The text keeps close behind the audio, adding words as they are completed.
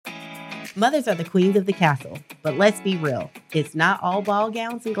Mothers are the queens of the castle, but let's be real, it's not all ball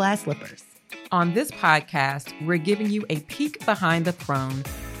gowns and glass slippers. On this podcast, we're giving you a peek behind the throne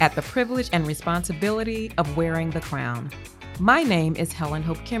at the privilege and responsibility of wearing the crown. My name is Helen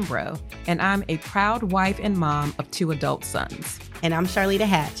Hope Kimbrough, and I'm a proud wife and mom of 2 adult sons. And I'm Charlita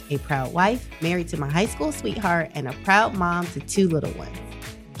Hatch, a proud wife, married to my high school sweetheart, and a proud mom to 2 little ones.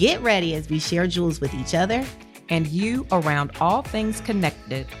 Get ready as we share jewels with each other and you around all things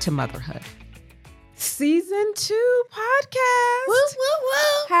connected to motherhood. Season 2 podcast. Woo, woo,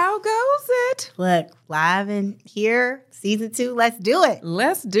 woo. How goes it? Look, live in here, season 2, let's do it.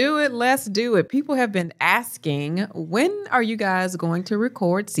 Let's do it. Let's do it. People have been asking, when are you guys going to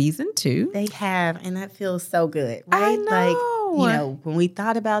record season 2? They have, and that feels so good, right? I know. Like, when we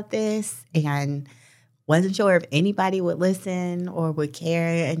thought about this and wasn't sure if anybody would listen or would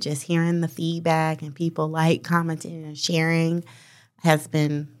care, and just hearing the feedback and people commenting and sharing has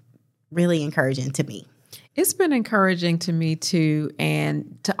been really encouraging to me. It's been encouraging to me too.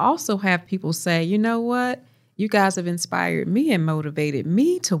 And to also have people say, you know what? You guys have inspired me and motivated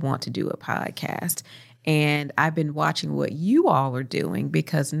me to want to do a podcast. And I've been watching what you all are doing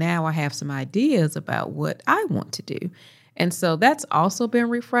because now I have some ideas about what I want to do. And so that's also been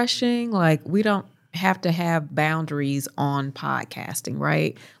refreshing. Like, we don't have to have boundaries on podcasting,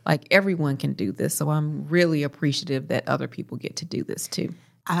 right? Like, everyone can do this. So I'm really appreciative that other people get to do this too.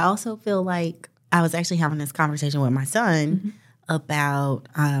 I also feel like I was actually having this conversation with my son about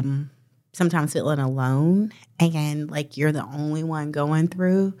sometimes feeling alone and like you're the only one going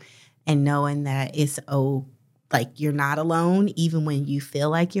through, and knowing that it's you're not alone even when you feel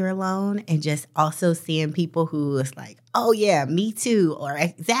like you're alone, and just also seeing people who is like, oh yeah, me too, or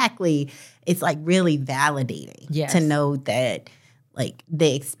exactly. It's like really validating to know that like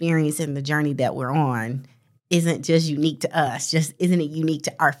the experience and the journey that we're on isn't just unique to us, just isn't it unique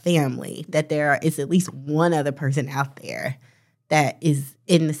to our family, that there is at least one other person out there that is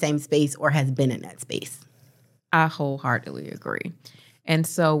in the same space or has been in that space. I wholeheartedly agree. And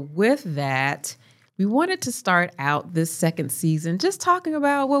so with that, we wanted to start out this second season just talking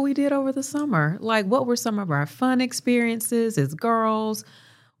about what we did over the summer. Like, what were some of our fun experiences as girls?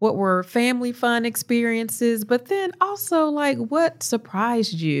 What were family fun experiences? But then also, like, what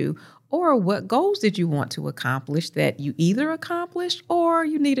surprised you? Or what goals did you want to accomplish that you either accomplished or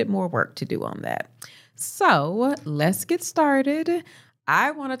you needed more work to do on that? So let's get started.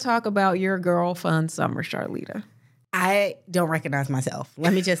 I want to talk about your girl fun summer, Charlita. I don't recognize myself.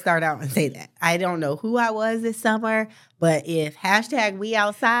 Let me just start out and say that. I don't know who I was this summer, but if hashtag we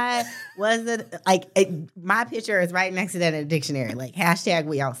outside wasn't my picture is right next to that in a dictionary, like hashtag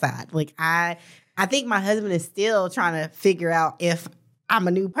we outside. Like I think my husband is still trying to figure out if I'm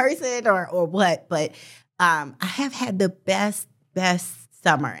a new person or what, but I have had the best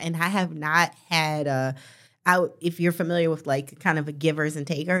summer, and I have not had if you're familiar with like kind of a givers and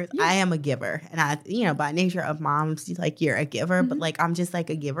takers, I am a giver, and I, by nature of moms, like you're a giver, but like I'm just like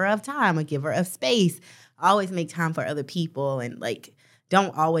a giver of time, a giver of space. I always make time for other people, and like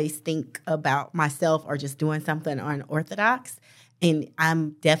don't always think about myself or just doing something unorthodox. And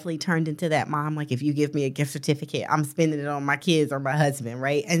I'm definitely turned into that mom. Like, if you give me a gift certificate, I'm spending it on my kids or my husband,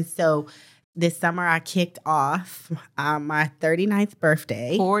 right? And so this summer I kicked off my 39th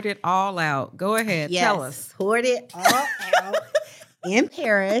birthday. Poured it all out. Go ahead. Yes, tell us. Poured it all out in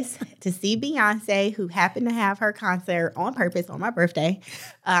Paris to see Beyonce, who happened to have her concert on purpose on my birthday.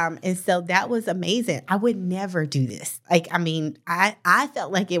 And so that was amazing. I would never do this. I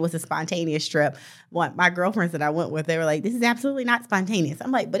felt like it was a spontaneous trip. My girlfriends that I went with, they were like, this is absolutely not spontaneous.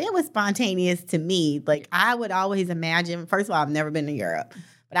 I'm like, but it was spontaneous to me. Like, I would always imagine, first of all, I've never been to Europe.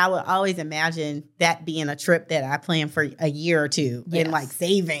 But I would always imagine that being a trip that I planned for a year or two and like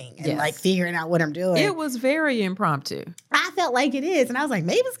saving and like figuring out what I'm doing. It was very impromptu. I felt like it is. And I was like,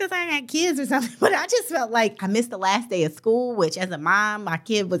 maybe it's because I got kids or something. But I just felt like I missed the last day of school, which as a mom, my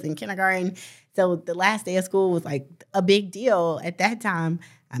kid was in kindergarten. So the last day of school was like a big deal at that time.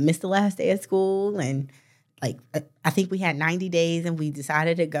 I missed the last day of school. And like, I think we had 90 days and we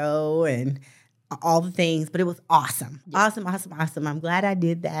decided to go and all the things, but it was awesome. Yes. Awesome. I'm glad I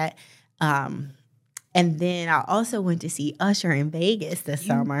did that. And then I also went to see Usher in Vegas this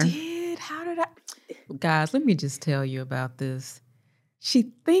summer. Did? How did I? Guys, let me just tell you about this.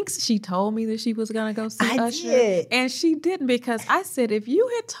 She thinks she told me that she was going to go see Usher. Did. And she didn't, because I said, if you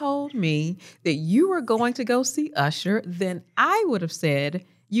had told me that you were going to go see Usher, then I would have said,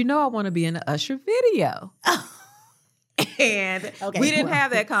 I want to be in an Usher video. And Okay, we didn't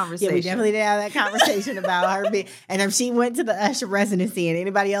have that conversation. Yeah, we definitely didn't have that conversation about her being. And if she went to the Usher residency, and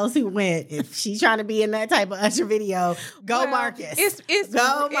anybody else who went, if she's trying to be in that type of Usher video, go Marcus.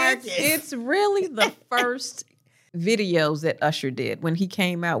 Go Marcus. It's really the first videos that Usher did when he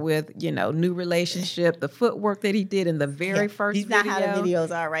came out with, New Relationship, the footwork that he did in the very first He's video. not how the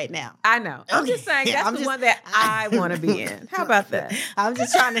videos are right now. I know. I'm just saying that's the one that I want to be in. How about that? I'm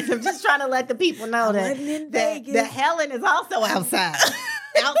just trying to let the people know that Helen is also outside.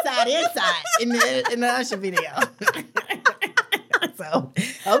 Outside, inside in the Usher video.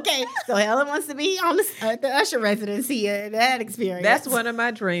 So Helen wants to be on the Usher residency and that experience. That's one of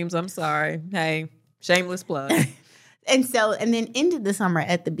my dreams. I'm sorry. Hey, shameless plug. And then ended the summer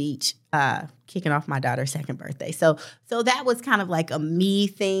at the beach, kicking off my daughter's second birthday. So that was kind of like a me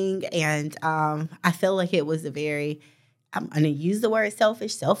thing. And I feel like it was I'm going to use the word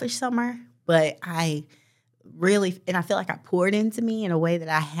selfish summer, but I feel like I poured into me in a way that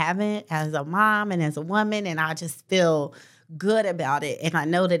I haven't as a mom and as a woman. And I just feel good about it. And I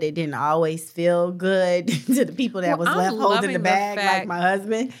know that it didn't always feel good to the people that was left holding the bag, like my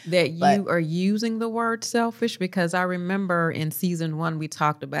husband. That you are using the word selfish, because I remember in season 1, we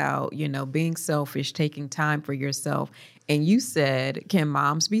talked about, being selfish, taking time for yourself. And you said, can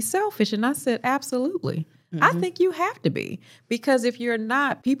moms be selfish? And I said, absolutely. Mm-hmm. I think you have to be, because if you're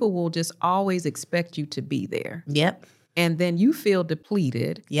not, people will just always expect you to be there. Yep. And then you feel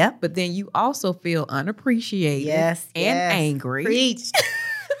depleted. Yep. But then you also feel unappreciated and angry. Preach.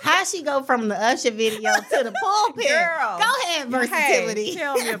 How she go from the Usher video to the pulpit? Girl. Go ahead, versatility. Hey,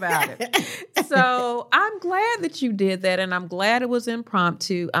 tell me about it. So I'm glad that you did that, and I'm glad it was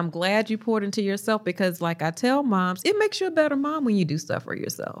impromptu. I'm glad you poured into yourself, because like I tell moms, it makes you a better mom when you do stuff for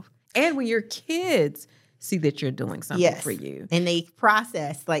yourself. And when your kids see that you're doing something for you. And they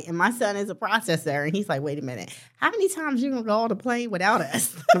process. And my son is a processor, and he's like, wait a minute, how many times you going to go on the plane without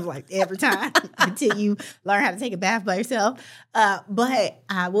us? I'm like, every time until you learn how to take a bath by yourself. But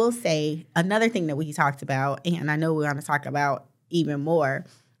I will say another thing that we talked about, and I know we're going to talk about even more,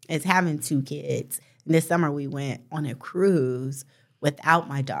 is having 2 kids. And this summer we went on a cruise without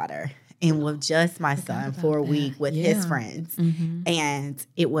my daughter and with just my son for a week with his friends. Mm-hmm. And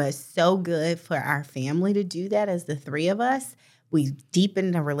it was so good for our family to do that as the 3 of us. We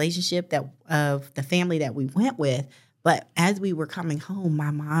deepened the relationship of the family that we went with. But as we were coming home,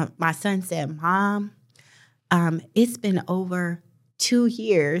 my son said, Mom, it's been over 2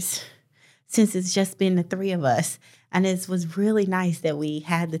 years since it's just been the 3 of us. And it was really nice that we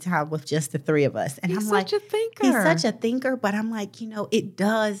had the time with just the 3 of us. And He's such a thinker. He's such a thinker, but I'm like, it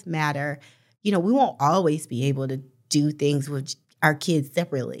does matter. We won't always be able to do things with our kids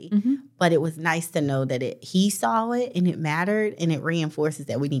separately. Mm-hmm. But it was nice to know that he saw it and it mattered, and it reinforces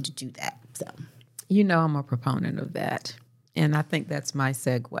that we need to do that. So, I'm a proponent of that. And I think that's my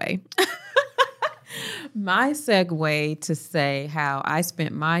segue. My segue to say how I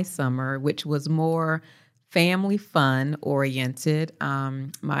spent my summer, which was more family fun oriented.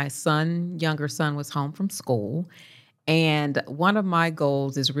 My younger son was home from school. And one of my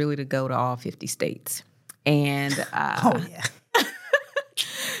goals is really to go to all 50 states. And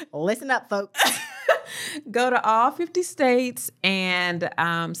listen up, folks. Go to all 50 states. And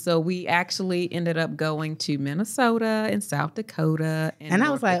so we actually ended up going to Minnesota and South Dakota. And I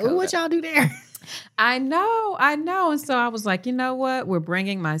was like, ooh, what y'all do there? I know. And so I was like, you know what? We're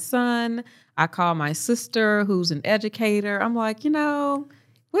bringing my son. I call my sister, who's an educator. I'm like,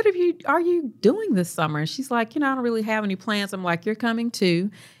 what are you doing this summer? And she's like, I don't really have any plans. I'm like, you're coming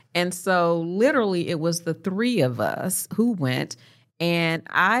too. And so literally it was the 3 of us who went. And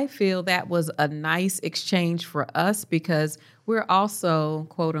I feel that was a nice exchange for us, because we're also,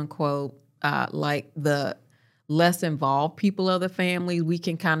 quote unquote, like the less involved people of the family. We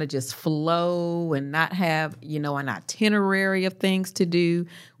can kind of just flow and not have, an itinerary of things to do.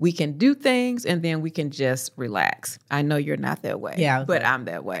 We can do things and then we can just relax. I know you're not that way, but I'm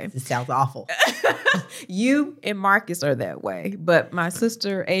that way. It sounds awful. You and Marcus are that way. But my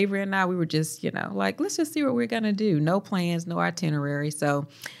sister Avery and I, we were just, let's just see what we're going to do. No plans, no itinerary. So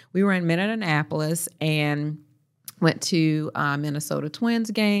we were in Minneapolis and went to Minnesota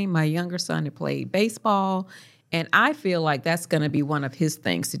Twins game. My younger son had played baseball. And I feel like that's going to be one of his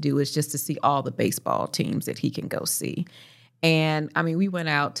things to do, is just to see all the baseball teams that he can go see. And we went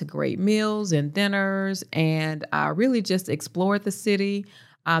out to great meals and dinners and really just explored the city.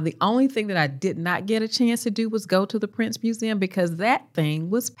 The only thing that I did not get a chance to do was go to the Prince Museum, because that thing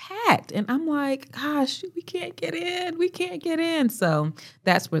was packed. And I'm like, gosh, we can't get in. So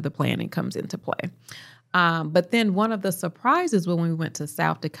that's where the planning comes into play. But then one of the surprises when we went to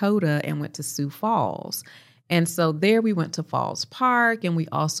South Dakota and went to Sioux Falls. And so there we went to Falls Park, and we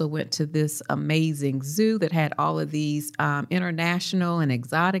also went to this amazing zoo that had all of these international and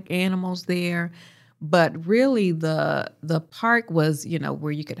exotic animals there. But really, the park was,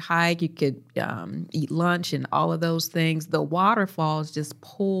 where you could hike, you could eat lunch and all of those things. The waterfalls just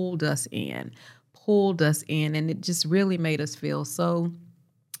pulled us in, and it just really made us feel so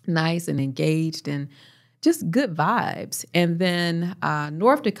nice and engaged and just good vibes. And then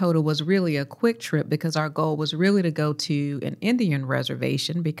North Dakota was really a quick trip because our goal was really to go to an Indian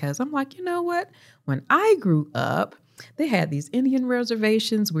reservation, because I'm like, you know what? When I grew up, they had these Indian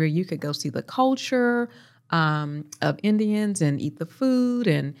reservations where you could go see the culture of Indians and eat the food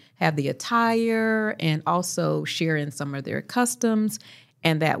and have the attire and also share in some of their customs.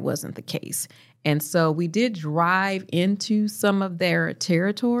 And that wasn't the case. And so we did drive into some of their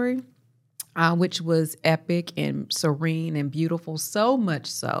territory, which was epic and serene and beautiful, so much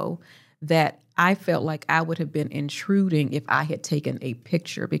so that I felt like I would have been intruding if I had taken a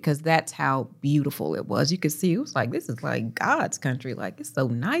picture, because that's how beautiful it was. You could see, it was like, this is like God's country. Like, it's so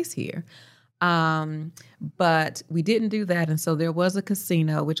nice here. But we didn't do that. And so there was a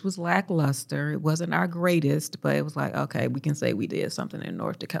casino, which was lackluster. It wasn't our greatest, but it was like, okay, we can say we did something in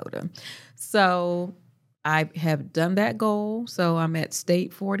North Dakota. So I have done that goal. So I'm at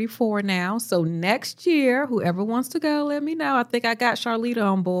state 44 now. So next year, whoever wants to go, let me know. I think I got Charlita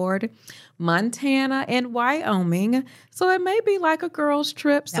on board. Montana and Wyoming. So it may be like a girls'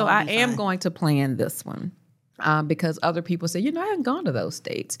 trip. So I am going to plan this one. Because other people say, I haven't gone to those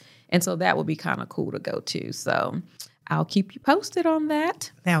states. And so that would be kind of cool to go to. So I'll keep you posted on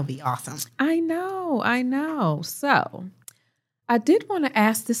that. That would be awesome. I know. So I did want to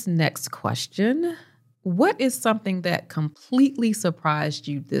ask this next question. What is something that completely surprised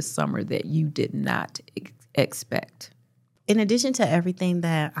you this summer that you did not expect? In addition to everything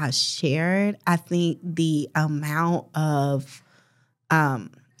that I shared, I think the amount of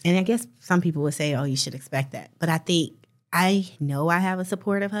and I guess some people would say, oh, you should expect that. But I think I know I have a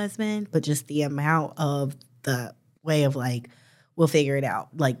supportive husband, but just the amount of the way of like, we'll figure it out.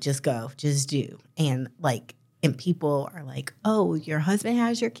 Like, just go, just do. And people are like, oh, your husband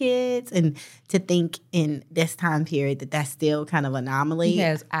has your kids. And to think in this time period that's still kind of anomaly. He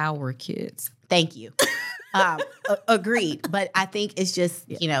has our kids. Thank you. Agreed. But I think it's just,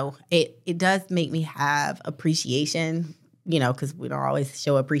 it does make me have appreciation, because we don't always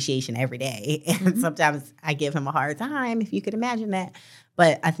show appreciation every day. And sometimes I give him a hard time, if you could imagine that.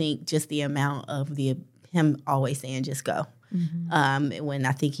 But I think just the amount of him always saying, just go. When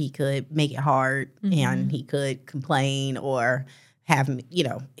I think he could make it hard and he could complain or have,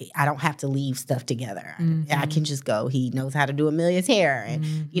 I don't have to leave stuff together. I can just go. He knows how to do Amelia's hair.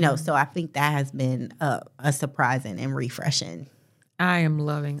 And, so I think that has been a surprising and refreshing. I am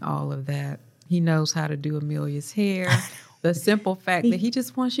loving all of that. He knows how to do Amelia's hair. The simple fact that he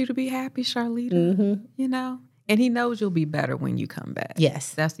just wants you to be happy, Charlita, and he knows you'll be better when you come back.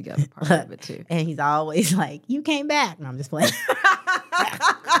 Yes. That's the other part of it, too. And he's always like, you came back. No, I'm just playing.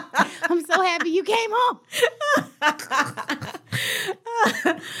 I'm so happy you came home.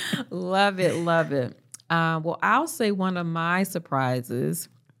 Love it. Well, I'll say one of my surprises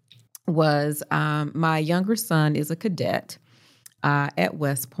was my younger son is a cadet at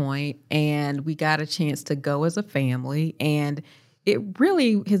West Point, and we got a chance to go as a family. And it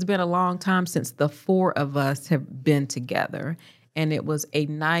really has been a long time since the four of us have been together. And it was a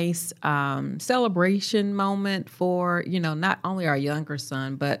nice celebration moment for, not only our younger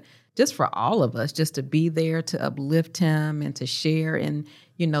son, but just for all of us, just to be there to uplift him and to share in,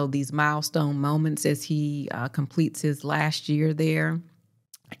 these milestone moments as he completes his last year there.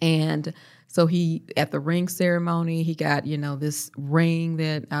 And so at the ring ceremony, he got, this ring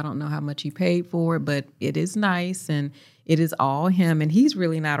that I don't know how much he paid for, but it is nice and it is all him. And he's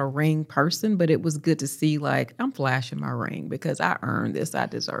really not a ring person, but it was good to see, like, I'm flashing my ring because I earned this. I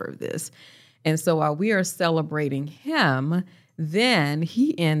deserve this. And so while we are celebrating him, then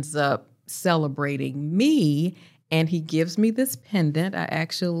he ends up celebrating me, and he gives me this pendant. I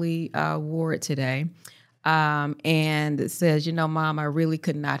actually wore it today. And it says, Mom, I really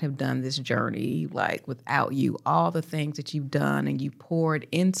could not have done this journey without you. All the things that you've done and you poured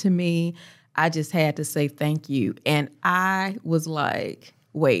into me, I just had to say thank you. And I was like,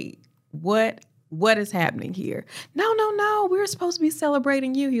 wait, what is happening here? No, we're supposed to be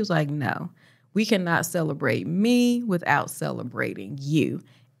celebrating you. He was like, no, we cannot celebrate me without celebrating you.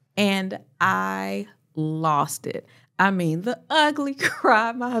 And I lost it. I mean, the ugly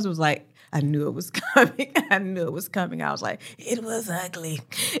cry. My husband was like, I knew it was coming. I knew it was coming. I was like, it was ugly.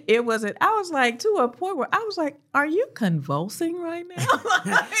 It wasn't. I was like, to a point where I was like, are you convulsing right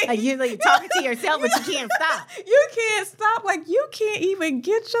now? You're like talking to yourself, but you can't stop. You can't stop. Like, you can't even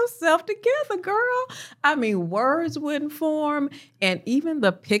get yourself together, girl. I mean, words wouldn't form. And even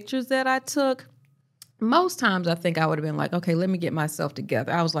the pictures that I took, most times I think I would have been like, okay, let me get myself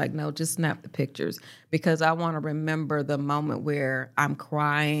together. I was like, no, just snap the pictures, because I want to remember the moment where I'm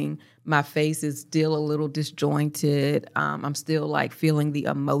crying. My face is still a little disjointed. I'm still like feeling the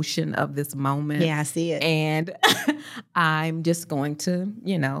emotion of this moment. Yeah, I see it. And I'm just going to,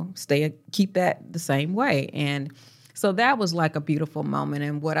 keep that the same way. And so that was like a beautiful moment.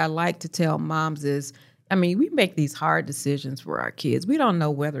 And what I like to tell moms is, we make these hard decisions for our kids. We don't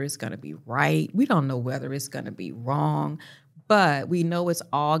know whether it's going to be right. We don't know whether it's going to be wrong, but we know it's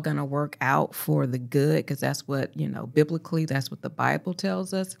all going to work out for the good, because that's what, biblically, that's what the Bible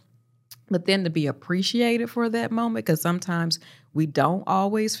tells us. But then to be appreciated for that moment, because sometimes we don't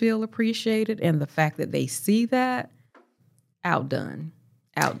always feel appreciated. And the fact that they see that, outdone.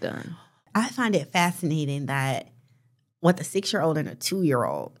 I find it fascinating that with a 6-year-old and a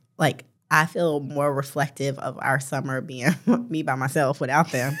 2-year-old, like, I feel more reflective of our summer being me by myself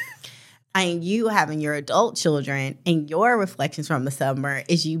without them. And you having your adult children, and your reflections from the summer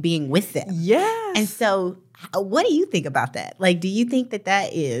is you being with them. Yes. And so what do you think about that? Like, do you think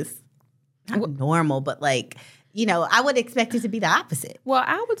that is not normal, but like, I would expect it to be the opposite. Well,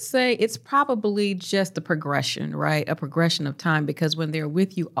 I would say it's probably just a progression, right? A progression of time, because when they're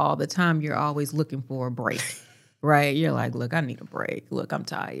with you all the time, you're always looking for a break. Right. You're like, look, I need a break. Look, I'm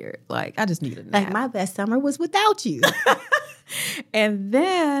tired. Like, I just need a nap. Like, my best summer was without you. And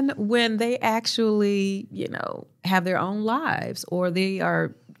then when they actually, have their own lives, or they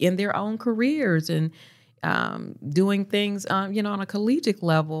are in their own careers and doing things, on a collegiate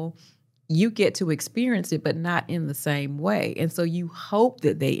level, you get to experience it, but not in the same way. And so you hope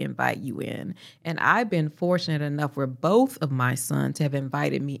that they invite you in. And I've been fortunate enough where both of my sons have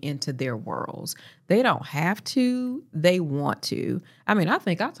invited me into their worlds. They don't have to, they want to. I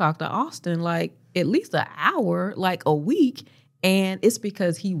think I talked to Austin like at least an hour, like a week. And it's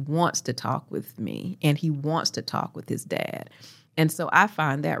because he wants to talk with me, and he wants to talk with his dad. And so I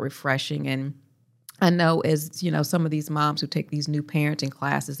find that refreshing. And I know, as some of these moms who take these new parenting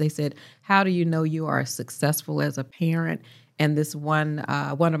classes, they said, how do you know you are successful as a parent? And this one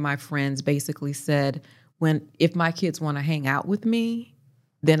of my friends basically said, if my kids want to hang out with me,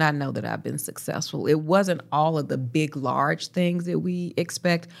 then I know that I've been successful. It wasn't all of the big, large things that we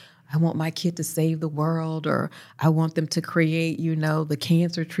expect. I want my kid to save the world, or I want them to create, the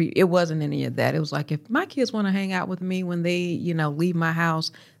cancer treatment. It wasn't any of that. It was like, if my kids want to hang out with me when they, leave my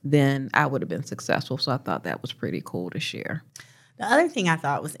house, then I would have been successful. So I thought that was pretty cool to share. The other thing I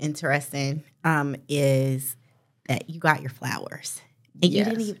thought was interesting is that you got your flowers. And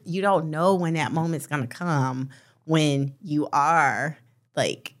Yes. you don't know when that moment's going to come, when you are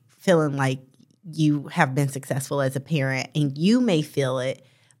like feeling like you have been successful as a parent, and you may feel it.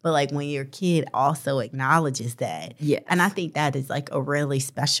 But like when your kid also acknowledges that. Yes. And I think that is like a really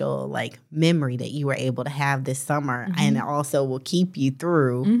special like memory that you were able to have this summer. Mm-hmm. And it also will keep you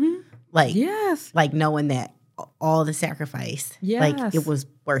through like, yes, like knowing that all the sacrifice, like it was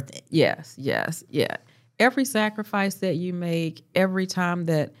worth it. Yes. Yeah. Every sacrifice that you make, every time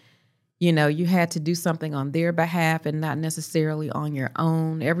that, you had to do something on their behalf and not necessarily on your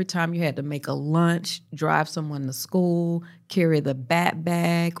own. Every time you had to make a lunch, drive someone to school, carry the bat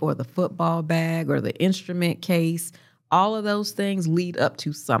bag or the football bag or the instrument case, all of those things lead up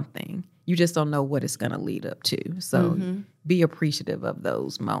to something. You just don't know what it's going to lead up to. So be appreciative of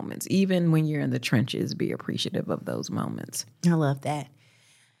those moments. Even when you're in the trenches, be appreciative of those moments. I love that.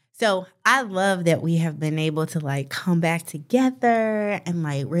 So I love that we have been able to like come back together and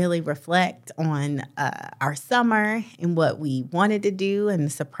like really reflect on our summer and what we wanted to do and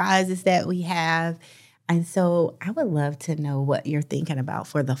the surprises that we have. And so I would love to know what you're thinking about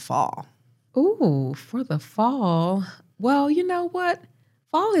for the fall. Ooh, for the fall. Well, you know what?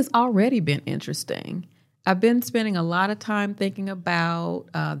 Fall has already been interesting. I've been spending a lot of time thinking about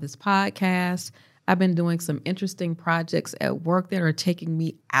this podcast. I've been doing some interesting projects at work that are taking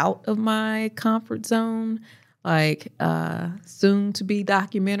me out of my comfort zone, like soon-to-be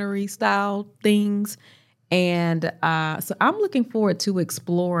documentary style things. And so I'm looking forward to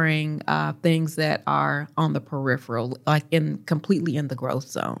exploring things that are on the peripheral, like completely in the growth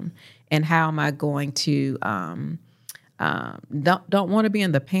zone. And how am I going to don't want to be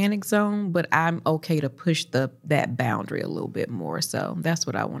in the panic zone, but I'm okay to push that boundary a little bit more. So that's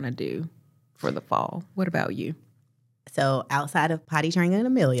what I want to do for the fall. What about you? So outside of potty training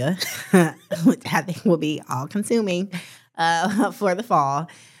Amelia, which I think will be all consuming for the fall,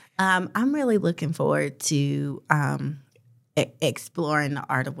 I'm really looking forward to exploring the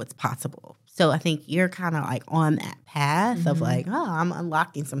art of what's possible. So I think you're kind of like on that path of like, oh, I'm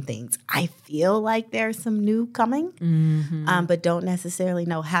unlocking some things. I feel like there's some new coming, but don't necessarily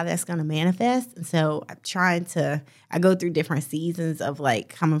know how that's going to manifest. And so I go through different seasons of like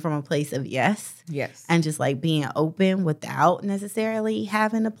coming from a place of yes. And just like being open without necessarily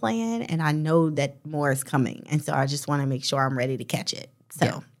having a plan. And I know that more is coming. And so I just want to make sure I'm ready to catch it.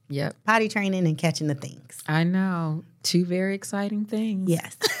 So potty training and catching the things. I know. 2 very exciting things.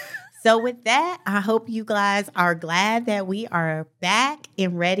 Yes. So with that, I hope you guys are glad that we are back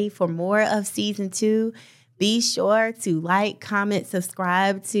and ready for more of season 2. Be sure to like, comment,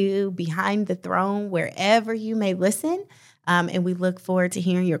 subscribe to Behind the Throne wherever you may listen. And we look forward to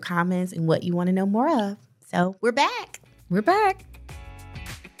hearing your comments and what you want to know more of. So we're back. We're back.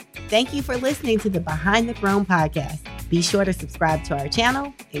 Thank you for listening to the Behind the Throne podcast. Be sure to subscribe to our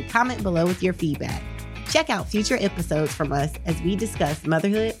channel and comment below with your feedback. Check out future episodes from us as we discuss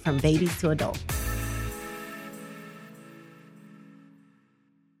motherhood from babies to adults.